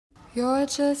You're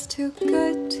just too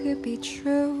good to be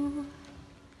true.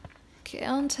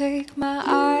 Can't take my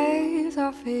eyes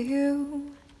off of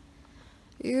you.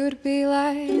 You'd be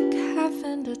like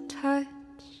heaven to touch.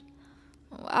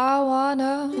 I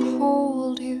wanna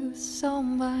hold you so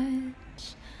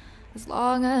much. As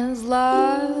long as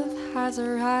love has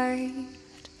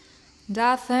arrived, and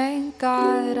I thank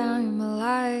God I'm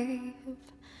alive.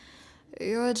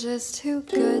 You're just too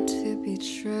good to be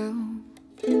true.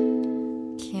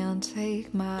 Can't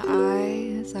take my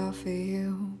eyes off of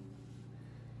you.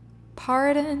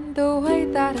 Pardon the way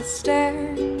that I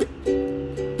stare.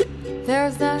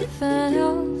 There's nothing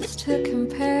else to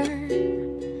compare.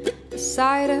 The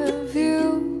sight of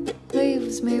you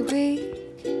leaves me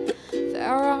weak.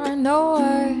 There are no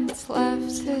words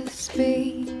left to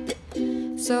speak.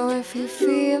 So if you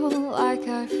feel like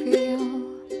I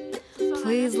feel,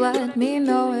 please let me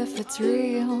know if it's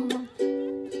real.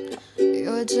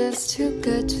 You're just too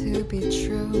good to be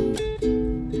true.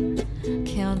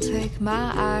 Can't take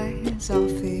my eyes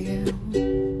off of you.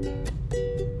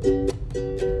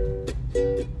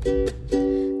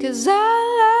 'Cause I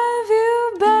love you,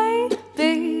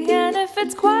 baby, and if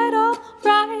it's quite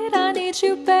alright, I need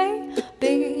you,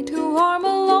 baby, to warm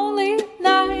a lonely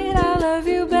night. I love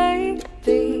you,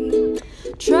 baby.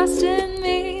 Trust in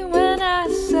me when I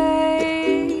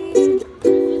say,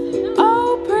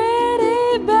 oh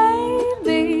pretty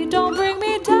baby, don't bring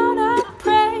me down, I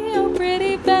pray. Oh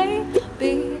pretty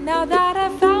baby, now that I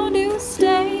found you,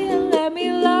 stay and let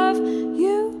me love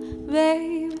you,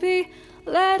 baby.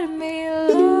 Let me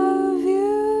love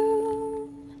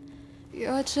you.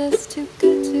 You're just too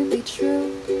good to be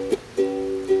true.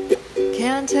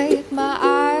 Can't take my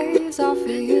eyes off of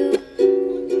you.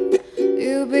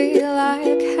 You be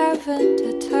like heaven to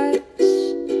touch.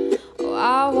 Oh,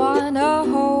 I wanna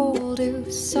hold you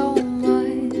so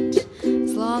much.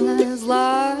 As long as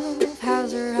love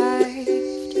has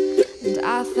arrived, and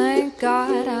I thank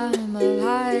God I'm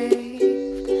alive.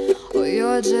 Oh,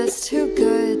 you're just too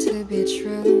good to be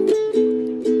true.